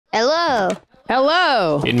Hello.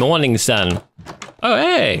 Hello. Good morning, son. Oh,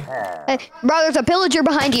 hey. Bro, there's a pillager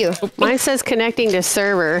behind you. Mine says connecting to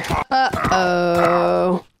server.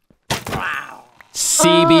 Uh-oh.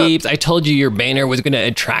 C-Beeps, I told you your banner was going to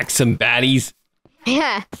attract some baddies.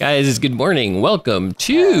 Yeah. Guys, good morning. Welcome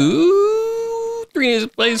to Trina's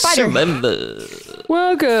Place Survivor.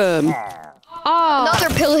 Welcome. Oh,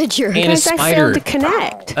 Another pillager. And a guys, I spider. failed to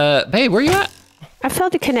connect. Babe, where you at? I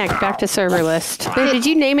failed to connect back to server list. Babe, did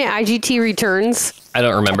you name it IGT Returns? I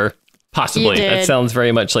don't remember. Possibly. You did. That sounds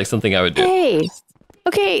very much like something I would do. Hey.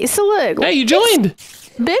 Okay, so look. Hey, you joined. It's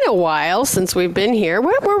been a while since we've been here.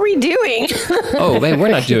 What were we doing? Oh, babe, we're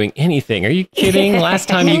not doing anything. Are you kidding? Last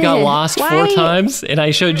time you got lost Why? 4 times, and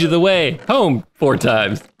I showed you the way home 4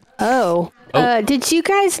 times. Oh. Did you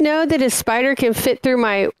guys know that a spider can fit through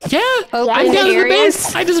my... Yeah, Open I'm down in the areas?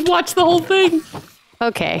 base. I just watched the whole thing.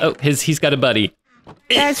 Okay. Oh, he's got a buddy.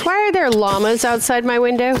 Guys, why are there llamas outside my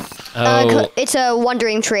window? Oh, It's a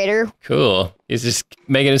wandering trader. cool. He's just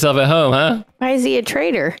making himself at home, huh? Why is he a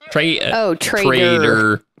trader? Oh,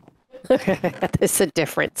 trader. There's a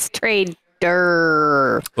difference.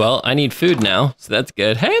 Trader. Well, I need food now, so that's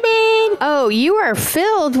good. Hey, man. Oh, you are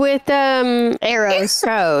filled with Arrows.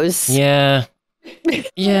 arrows. Yeah.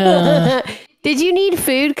 Yeah. Did you need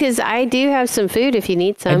food? Because I do have some food if you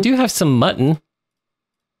need some. I do have some mutton.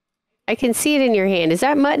 I can see it in your hand. Is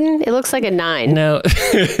that mutton? It looks like a 9. No,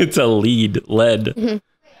 it's a lead. Wait,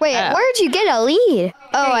 where'd you get a lead?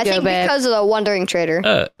 Oh, I go, think babe. because of the wandering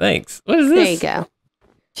trader. Thanks. What is There this? you go.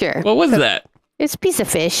 Sure. What was that? It's a piece of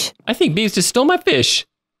fish. I think Beeves just stole my fish.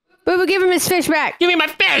 Boo Boo, give him his fish back. Give me my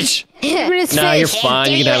fish. Give him his No, fish. you're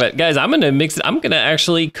fine. You can have it. Guys, I'm going to mix it. I'm going to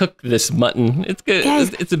actually cook this mutton. It's good.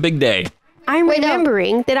 Guys. It's a big day. I'm Wait, no.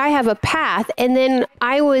 remembering that I have a path, and then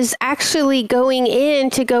I was actually going in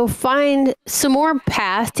to go find some more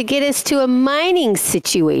path to get us to a mining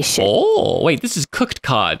situation. Oh, wait. This is cooked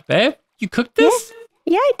cod, babe. You cooked this?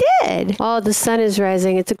 Yeah, I did. Oh, the sun is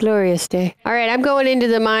rising. It's a glorious day. All right, I'm going into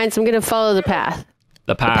the mines. I'm going to follow the path.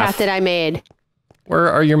 The The path path. that I made. Where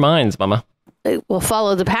are your mines, Mama? We'll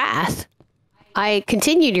follow the path. I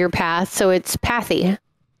continued your path, so it's pathy.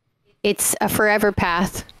 It's a forever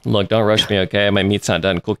path. Look, don't rush me, okay? My meat's not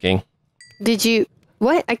done cooking. Did you...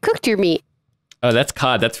 What? I cooked your meat. Oh, that's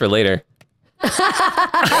cod. That's for later.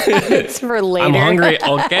 It's for later. I'm hungry,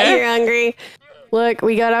 okay? You're hungry. Look,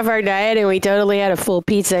 we got off our diet and we totally had a full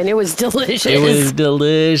pizza and it was delicious. It was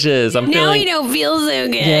delicious. I'm now feeling... we don't feel so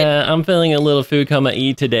good. Yeah, I'm feeling a little food coma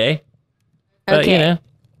eat today. But, Okay. you know.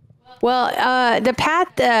 Well, the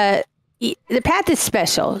path is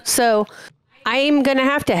special. So I'm going to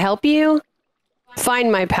have to help you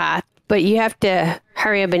find my path, but you have to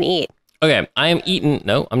hurry up and eat. Okay, I am eating.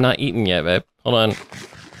 No, I'm not eating yet, babe. Hold on.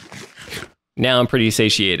 Now I'm pretty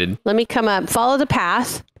satiated. Let me come up. Follow the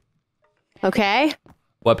path. Okay?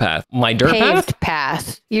 What path? My dirt Paved path?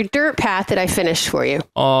 path. Your dirt path that I finished for you.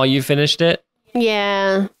 Oh, you finished it?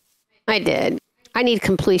 Yeah, I did. I need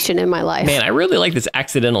completion in my life. Man, I really like this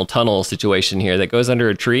accidental tunnel situation here that goes under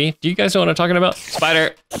a tree. Do you guys know what I'm talking about?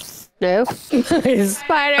 Spider. No.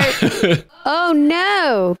 Spider. Oh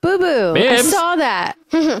no. Boo Boo. I Bibs. saw that.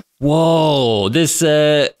 Whoa, this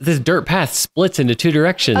dirt path splits into 2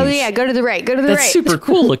 directions. Oh yeah, go to the right. Go to the That's right. super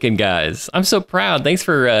cool looking, guys. I'm so proud. Thanks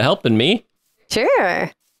for helping me. Sure.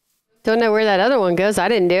 Don't know where that other one goes. I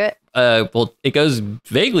didn't do it. Well, it goes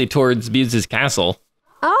vaguely towards Buse' castle.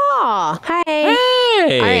 Oh, hi.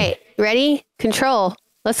 Hey. All right. Ready? Control.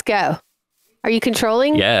 Let's go. Are you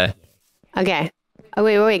controlling? Yeah. Okay. Oh,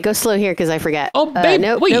 wait. Go slow here because I forget. Oh, babe,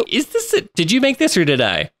 nope, wait, nope. is this it? Did you make this or did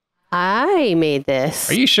I? I made this.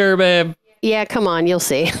 Are you sure, babe? Yeah, come on. You'll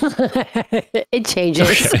see. It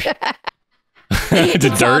changes. Okay. To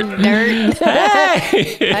dirt? Dirt.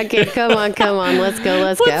 Hey! Okay, come on. Let's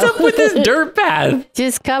go. What's up with this dirt path?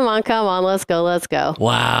 Just come on. Let's go.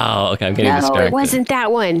 Wow. Okay, I'm getting No, distracted. it wasn't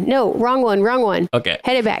that one. No, wrong one. Okay.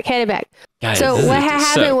 Head it back. Guys, So this what is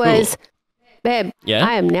happened so was, cool. babe, Yeah?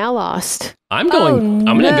 I am now lost. I'm going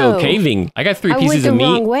to no. go caving. I got 3 I went pieces the of meat.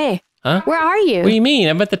 wrong way. Huh? Where are you? What do you mean?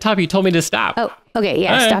 I'm at the top. You told me to stop. Oh, okay.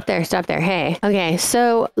 Yeah, All right. stop there. Hey. Okay,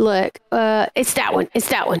 so look, it's that one.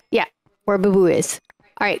 Yeah, where Boo Boo is.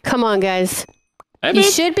 All right, come on, guys. Hey, You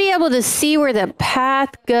babe. should be able to see where the path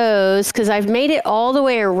goes because I've made it all the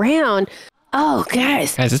way around. Oh,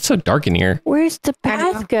 guys, Guys, it's so dark in here. where's the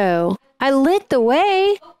path go? I lit the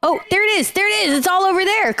way. Oh, there it is. It's all over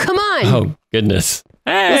there. Come on. Oh, goodness.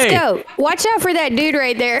 Let's Hey! go. Watch out for that dude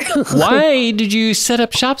right there. Why did you set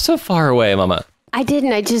up shop so far away, Mama? I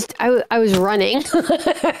didn't. I was running.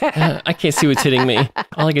 I can't see what's hitting me.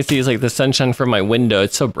 All I can see is like the sunshine from my window.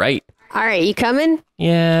 It's so bright. All right, you coming?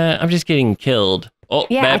 Yeah, I'm just getting killed. Oh,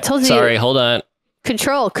 Yeah, I Beb, told you. sorry, hold on.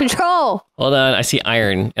 Control. Hold on, I see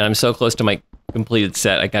iron, and I'm so close to my completed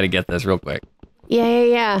set. I gotta get this real quick.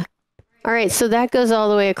 Yeah. All right, so that goes all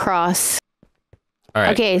the way across. All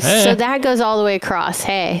right. Okay, so that goes all the way across.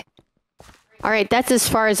 Hey. All right, that's as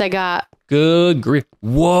far as I got. Good grief.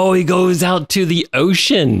 Whoa, he goes out to the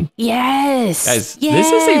ocean. Yes. Guys, this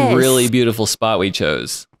is a really beautiful spot we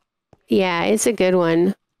chose. Yeah, it's a good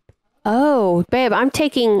one. Oh, babe, I'm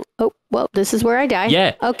taking... Oh, well, this is where I die.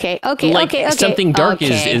 Yeah. Okay. Like something dark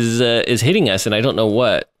is hitting us, and I don't know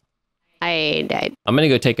what. I died. I'm gonna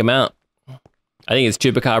go take him out. I think it's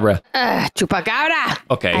Chupacabra. Chupacabra.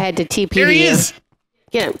 Okay. I had to TP. Here he is.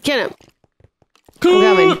 Get him.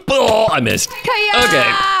 Oh, I missed.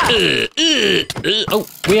 Hi-ya! Okay. Oh,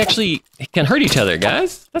 we actually can hurt each other,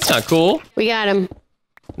 guys. That's not cool. We got him.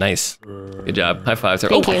 Nice. Good job. High five, sir.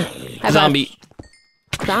 Thank you. High Zombie.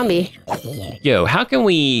 Zombie. Yo, how can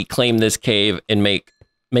we claim this cave and make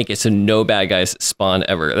it so no bad guys spawn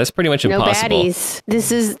ever? That's pretty much impossible. No baddies.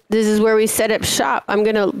 This is where we set up shop. I'm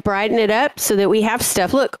gonna brighten it up so that we have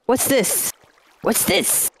stuff. Look, what's this? What's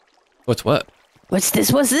this? What's what? What's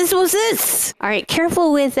this? What's this? What's this? All right,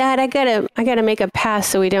 careful with that. I gotta make a pass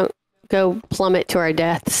so we don't go plummet to our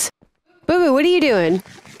deaths. Boo Boo, what are you doing?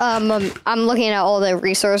 I'm looking at all the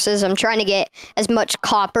resources. I'm trying to get as much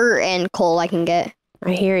copper and coal I can get.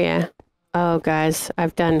 I hear ya. Oh, guys,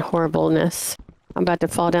 I've done horribleness. I'm about to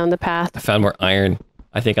fall down the path. I found more iron.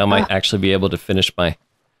 I think I might actually be able to finish my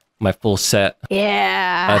full set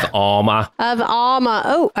Yeah. of armor.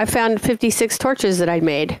 Oh, I found 56 torches that I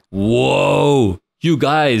made. Whoa, you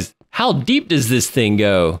guys, how deep does this thing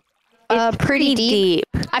go? Pretty deep.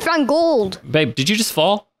 I found gold. Babe, did you just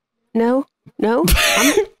fall? No,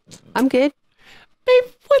 I'm good. Babe,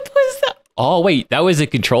 what was that? Oh, wait, that was a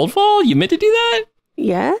controlled fall? You meant to do that?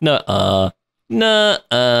 Yeah. Nuh-uh.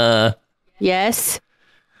 Yes.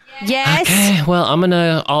 Okay, well,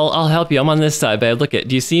 I'll help you. I'm on this side, babe. Look do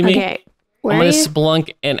you see me? Okay. Where I'm are gonna you?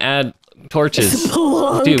 spelunk and add torches.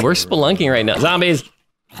 Spelunk. Dude, we're spelunking right now. Zombies!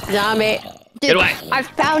 Zombie. Dude, Get away. I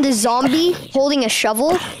found a zombie holding a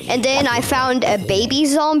shovel, and then I found a baby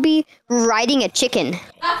zombie riding a chicken.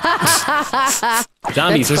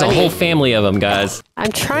 Zombies, there's a whole family of them, guys.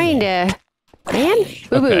 I'm trying to... Man,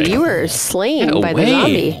 Boo Boo, Okay. you were slain Get by the away.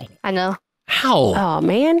 zombie. I know. How? Oh,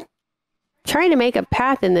 man. Trying to make a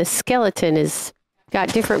path in this skeleton is... got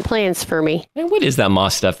different plans for me. Man, what is that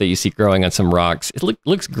moss stuff that you see growing on some rocks? It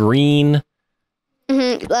looks green.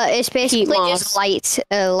 It's basically just lights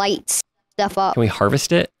stuff up. Can we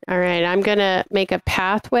harvest it? All right, I'm going to make a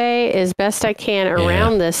pathway as best I can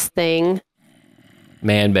around this thing.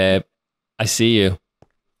 Man, babe, I see you.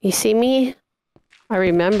 You see me? I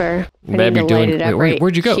remember. I Babe, need you're to light doing. it up Wait, right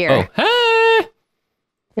where'd you go? here. Oh, hey!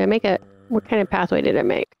 Did I make a... What kind of pathway did I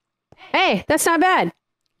make? Hey, that's not bad.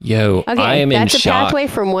 Yo, Okay, I am in that's a shock. pathway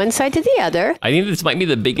from one side to the other. I think this might be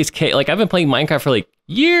the biggest cave. Like, I've been playing Minecraft for like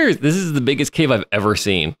years. This is the biggest cave I've ever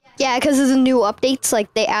seen. Yeah, because of the new updates,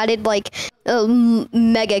 like they added like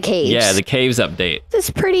mega caves. Yeah, the caves update. This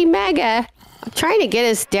is pretty mega. I'm trying to get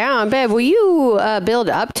us down. Babe, will you build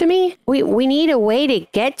up to me? We need a way to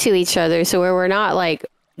get to each other so where we're not like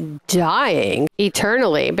dying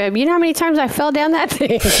eternally. Babe, you know how many times I fell down that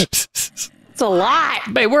thing? It's a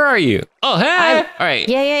lot. Babe, where are you? Oh, hey! All right.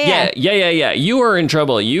 Yeah. You are in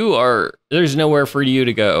trouble. There's nowhere for you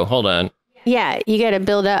to go. Hold on. Yeah, you got to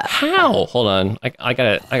build up. How? Hold on. I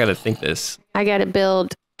gotta think this. I got to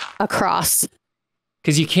build across.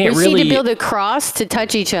 Because you can't We really. need to build across to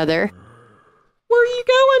touch each other. Where are you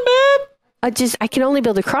going, babe? I can only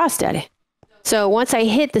build across, Daddy. So once I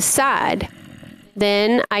hit the side,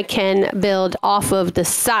 then I can build off of the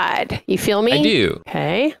side. You feel me? I do.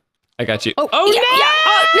 Okay. I got you. Oh, no!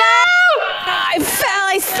 Oh, no! I fell.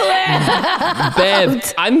 I slipped.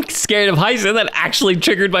 Babe, I'm scared of heights, and that actually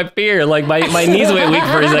triggered my fear. Like, my knees went weak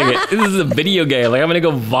for a second. This is a video game. Like, I'm gonna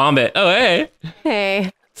go vomit. Oh, hey.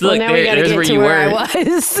 Hey. So, Well, look, now we gotta there's get where to you where were. I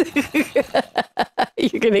was.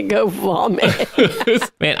 You're gonna go vomit.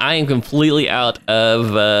 Man, I am completely out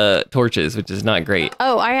of torches, which is not great.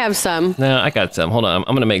 Oh, I have some. No, I got some. Hold on.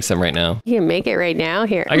 I'm gonna make some right now. You can make it right now.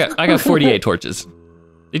 Here. I got 48 torches.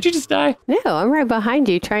 Did you just die? No, I'm right behind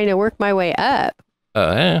you trying to work my way up.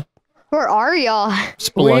 Oh, yeah. Where are y'all?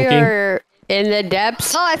 Spelunking. We're in the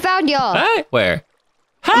depths. Oh, I found y'all. Hi. Where? up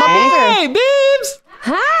Hi, babes.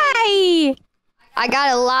 Hi. I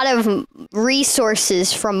got a lot of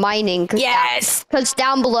resources from mining. Yes. Because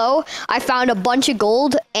down below, I found a bunch of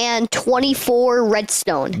gold and 24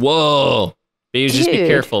 redstone. Whoa. Babes, just be Dude.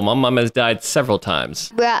 careful. My mom has died several times.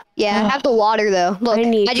 But yeah, I have the water though. Look, I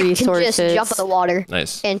need can just resources. jump in the water.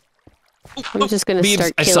 Nice. And I'm just gonna Babes,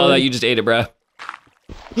 start I killing. saw that. You just ate it, bruh.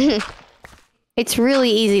 It's really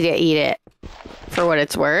easy to eat it, for what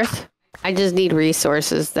it's worth. I just need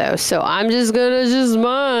resources, though. So I'm just gonna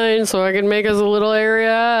mine so I can make us a little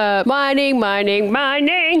area. Mining, mining,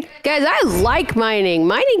 mining. Guys, I like mining.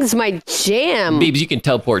 Mining's my jam. Beebs, you can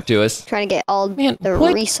teleport to us. Trying to get all Man, the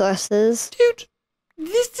what? resources. Dude,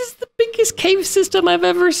 this is the biggest cave system I've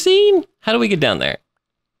ever seen. How do we get down there?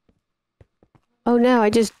 Oh no, I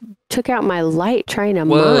just took out my light trying to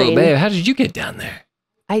Whoa, mine. babe, how did you get down there?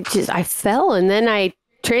 I fell and then I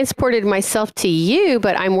transported myself to you,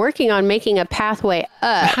 but I'm working on making a pathway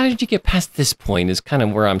up. How did you get past this point is kind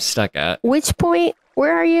of where I'm stuck at. Which point?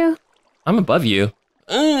 Where are you? I'm above you.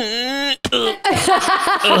 I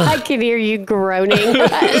can hear you groaning.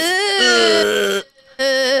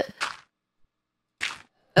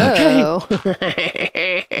 Okay. Oh.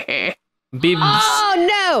 Beebs Oh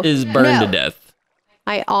no! is burned No. to death.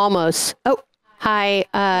 I almost. Oh, hi.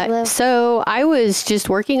 Hello. So I was just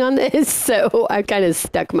working on this, so I kind of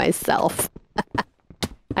stuck myself.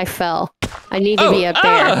 I fell. I need to be up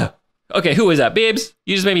there. ah! Okay, who was that? Beebs,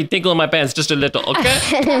 you just made me tinkle in my pants just a little,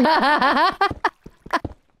 okay?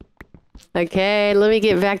 Okay, let me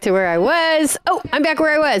get back to where I was. Oh, I'm back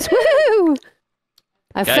where I was. Woohoo!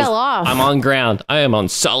 I Guys, fell off. I'm on ground. I am on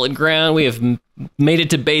solid ground. We have made it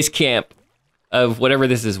to base camp of whatever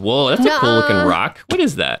this is. Whoa, that's a cool looking rock. What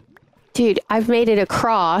is that? Dude, I've made it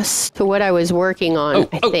across to what I was working on,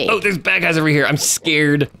 I think. Oh, there's bad guys over here. I'm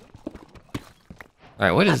scared. All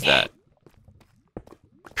right, what is that?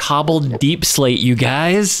 Cobbled deep slate, you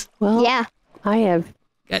guys. Well, Yeah. I have.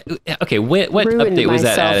 Okay, what Ruined update was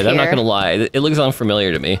that myself added? I'm not here. gonna lie. It looks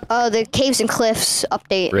unfamiliar to me. Oh, the caves and cliffs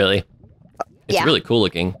update. Really? It's Yeah. really cool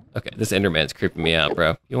looking. Okay, this Enderman's creeping me out,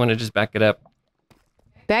 bro. You want to just back it up?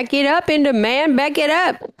 Back it up into man, back it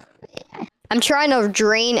up. I'm trying to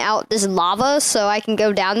drain out this lava so I can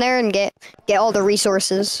go down there and get all the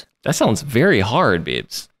resources. That sounds very hard,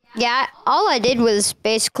 babes. Yeah, all I did was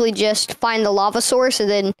basically just find the lava source and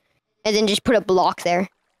then just put a block there.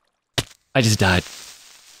 I just died.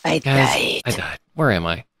 I Guys, I died. Where am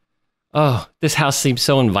I? Oh, this house seems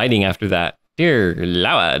so inviting after that. Dear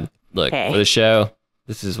Lord. Look, Okay. for the show,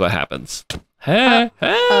 this is what happens. Hey,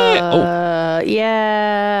 hey.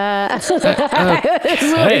 Yeah. I was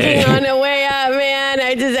working on the way up, man.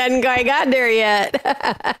 I just hadn't quite got there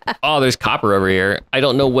yet. Oh, there's copper over here. I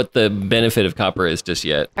don't know what the benefit of copper is just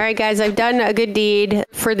yet. All right, guys, I've done a good deed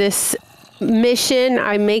for this mission.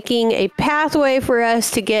 I'm making a pathway for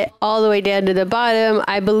us to get all the way down to the bottom.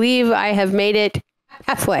 I believe I have made it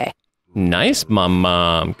halfway, Nice,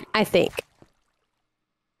 mom. I think.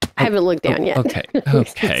 I haven't looked down yet. Okay,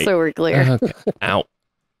 okay. So we're clear. Okay. Ow.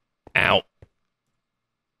 Ow.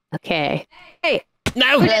 Okay. Hey,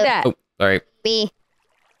 No! who did that? Oh, sorry. Me.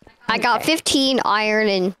 I got 15 iron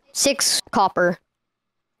and 6 copper.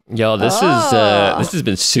 Y'all, this Oh. this has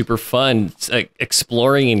been super fun. It's,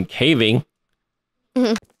 exploring and caving.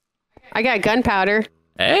 I got gunpowder.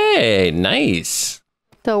 Hey, nice.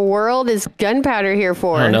 The world is gunpowder here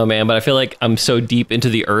for. I don't know, man, but I feel like I'm so deep into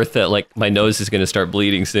the earth that like my nose is gonna start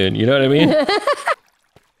bleeding soon. You know what I mean?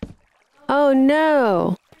 Oh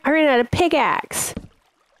no. I ran out of pickaxe.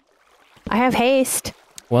 I have haste.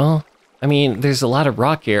 Well, I mean, there's a lot of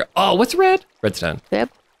rock here. Oh, what's red? Redstone. Yep.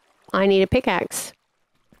 I need a pickaxe.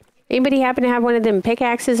 Anybody happen to have one of them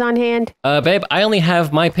pickaxes on hand? Babe, I only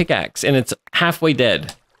have my pickaxe and it's halfway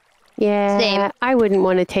dead. Yeah. Same. I wouldn't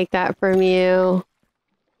want to take that from you,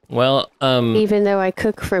 Well, even though I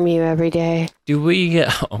cook from you every day. do we?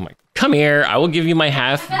 Oh my! Come here. I will give you my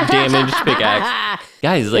half damaged pickaxe,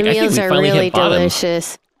 guys. Like The I think meals we are finally really hit bottom.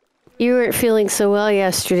 delicious. You weren't feeling so well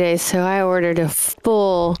yesterday, so I ordered a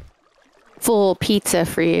full pizza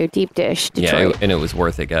for you, deep dish, Yeah, Detroit. and it was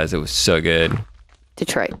worth it, guys. It was so good.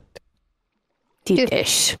 Detroit. Deep Dude.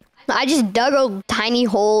 dish. I just dug a tiny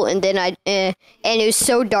hole and then and it was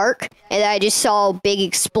so dark and I just saw a big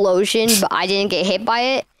explosion, but I didn't get hit by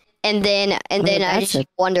it. And then I that's just keep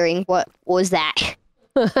wondering what was that.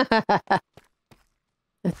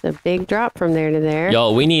 That's a big drop from there to there.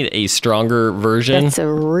 Y'all, we need a stronger version That's a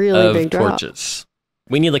really of big drop. torches.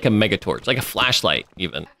 We need like a mega torch, like a flashlight,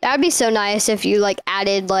 even. That'd be so nice if you like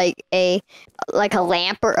added like a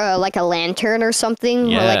lamp or like a lantern or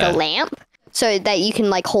something, or like Yeah. a lamp, so that you can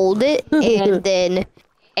like hold it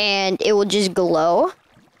and it will just glow.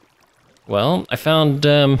 Well, I found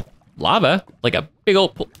lava, like a big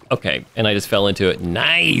old pool. Okay, and I just fell into it.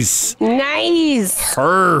 Nice. Nice!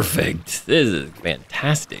 Perfect. This is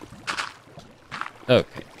fantastic.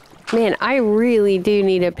 Okay. Man, I really do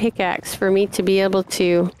need a pickaxe for me to be able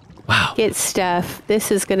to Wow. get stuff.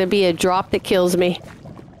 This is going to be a drop that kills me.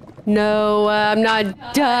 No, I'm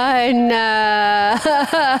not done. Man,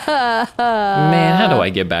 how do I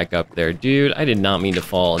get back up there? Dude, I did not mean to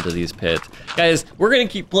fall into these pits. Guys, we're gonna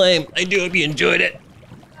keep playing. I do hope you enjoyed it.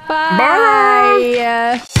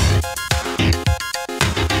 Bye.